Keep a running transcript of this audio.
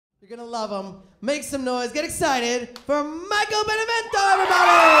You're gonna love him. Make some noise. Get excited for Michael Benevento,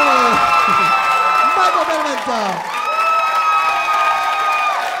 everybody! Michael Benevento.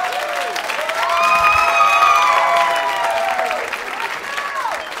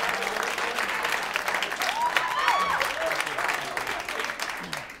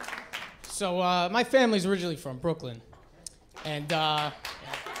 So my family's originally from Brooklyn, and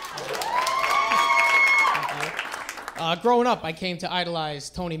growing up, I came to idolize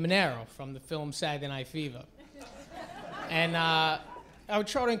Tony Manero from the film Saturday Night Fever. And I would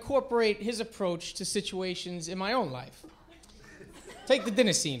try to incorporate his approach to situations in my own life. Take the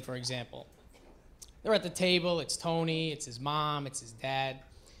dinner scene, for example. They're at the table, it's Tony, it's his mom, it's his dad.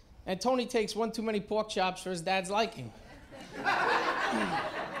 And Tony takes one too many pork chops for his dad's liking.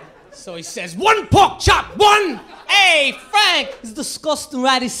 So he says, "One pork chop, one! Hey, Frank! It's disgusting,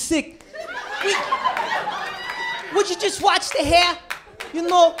 right? It's sick. Would you just watch the hair? You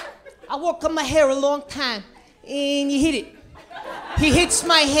know, I work on my hair a long time, and you hit it. He hits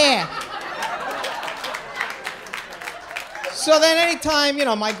my hair." So then anytime, you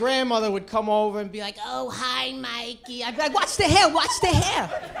know, my grandmother would come over and be like, "Oh, hi, Mikey." I'd be like, "Watch the hair, watch the hair."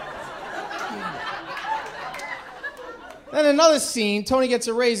 Then another scene, Tony gets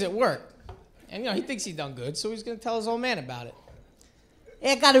a raise at work. And, you know, he thinks he done good, so he's going to tell his old man about it.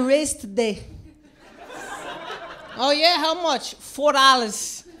 "Hey, I got a raise today." "Oh, yeah? How much?"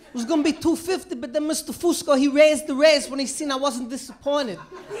 $4. It was going to be $2.50, but then Mr. Fusco, he raised the raise when he seen I wasn't disappointed.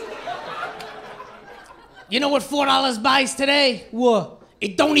 "You know what $4 buys today?" "What?"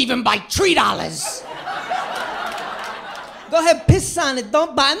 "It don't even buy $3. Go ahead, piss on it.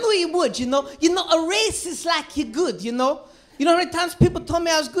 Don't buy. I knew you would, you know. You know, a race is like you're good, you know. You know how many times people told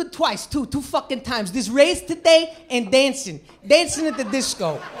me I was good? Twice, two fucking times. This race today and dancing. Dancing at the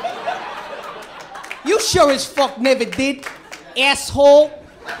disco. You sure as fuck never did, asshole.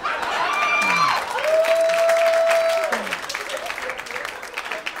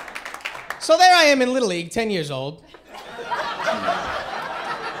 So there I am in Little League, 10 years old.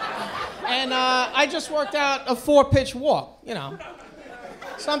 And I just worked out a 4-pitch walk, you know.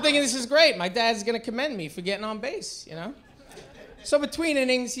 So I'm thinking, this is great. My dad's going to commend me for getting on base, you know. So between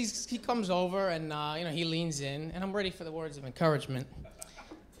innings, he comes over and, you know, he leans in. And I'm ready for the words of encouragement.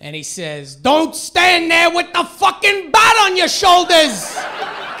 And he says, "Don't stand there with the fucking bat on your shoulders!"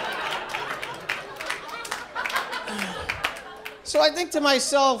 So I think to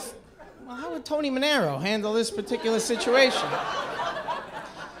myself, well, how would Tony Manero handle this particular situation?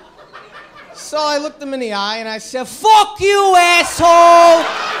 So I looked him in the eye and I said, "Fuck you, asshole!"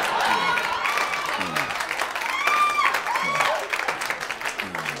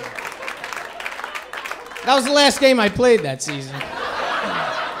 That was the last game I played that season.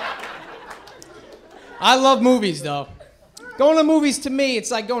 I love movies, though. Going to movies, to me, it's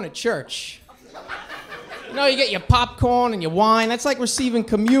like going to church. You know, you get your popcorn and your wine. That's like receiving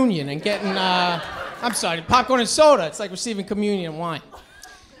communion and getting, popcorn and soda. It's like receiving communion and wine.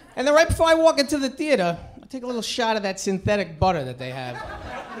 And then right before I walk into the theater, I take a little shot of that synthetic butter that they have.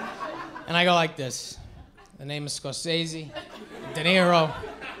 And I go like this. The name of Scorsese, De Niro,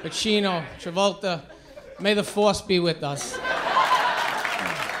 Pacino, Travolta. May the force be with us.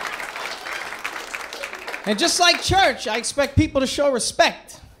 And just like church, I expect people to show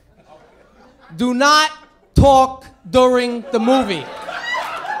respect. Do not talk during the movie.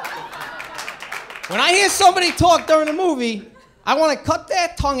 When I hear somebody talk during the movie, I want to cut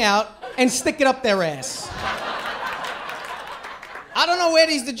their tongue out and stick it up their ass. I don't know where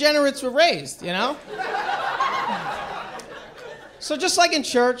these degenerates were raised, you know? So just like in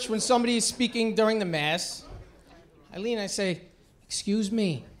church, when somebody is speaking during the Mass, I lean and I say, "Excuse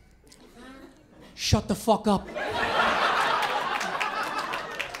me, shut the fuck up."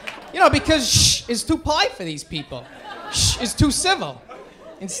 You know, because shh is too polite for these people. Shh is too civil.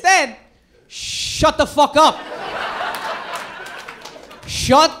 Instead, shut the fuck up.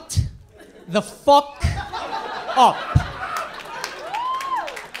 Shut the fuck up.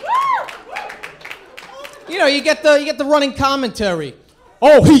 You know, you get the running commentary.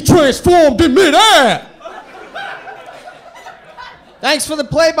 "Oh, he transformed in midair." Thanks for the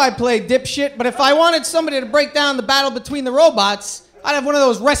play-by-play, dipshit, but if I wanted somebody to break down the battle between the robots, I'd have one of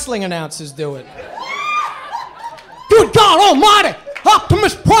those wrestling announcers do it. "Good God almighty,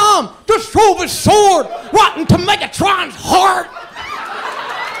 Optimus Prime just drove his sword right into Megatron's heart."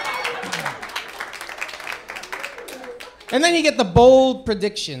 And then you get the bold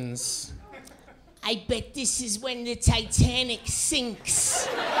predictions. "I bet this is when the Titanic sinks."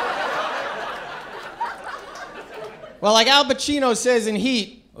 Well, like Al Pacino says in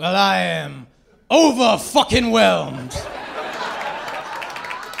Heat, "Well, I am over-fucking-whelmed."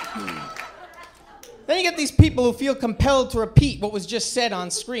 Then you get these people who feel compelled to repeat what was just said on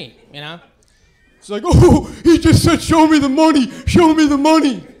screen, you know? It's like, oh, he just said, show me the money, show me the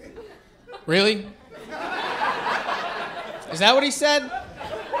money. Really? Is that what he said?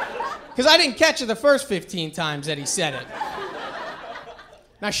 Because I didn't catch it the first 15 times that he said it.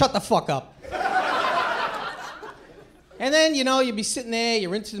 Now shut the fuck up. And then, you know, you'd be sitting there,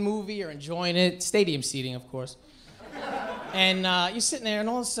 you're into the movie, you're enjoying it, stadium seating, of course. And you're sitting there, and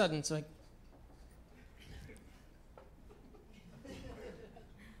all of a sudden, it's like,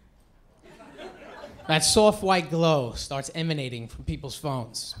 that soft white glow starts emanating from people's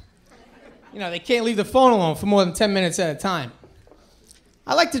phones. You know, they can't leave the phone alone for more than 10 minutes at a time.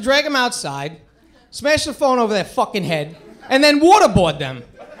 I like to drag them outside, smash the phone over their fucking head, and then waterboard them.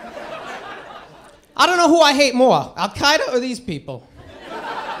 I don't know who I hate more, Al-Qaeda or these people.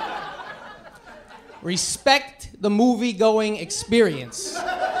 Respect the movie-going experience.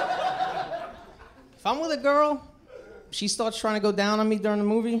 If I'm with a girl, she starts trying to go down on me during the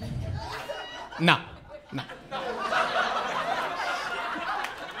movie, no.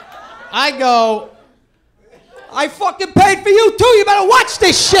 I go, I fucking paid for you too, you better watch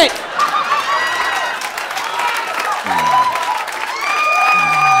this shit!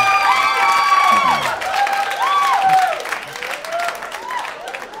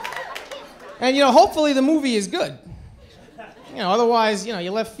 And, you know, hopefully the movie is good. You know, otherwise, you know,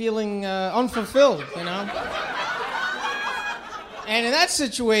 you're left feeling unfulfilled, you know? And in that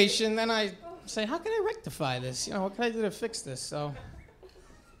situation, then I say, how can I rectify this? You know, what can I do to fix this? So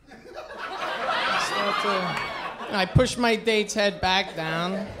I push my date's head back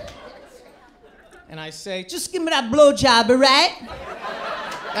down, and I say, Just give me that blowjob, all right?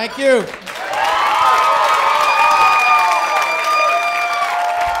 thank you.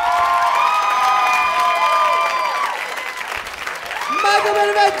 Michael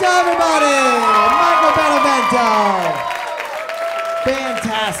Benevento, everybody! Michael Benevento!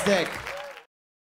 Fantastic.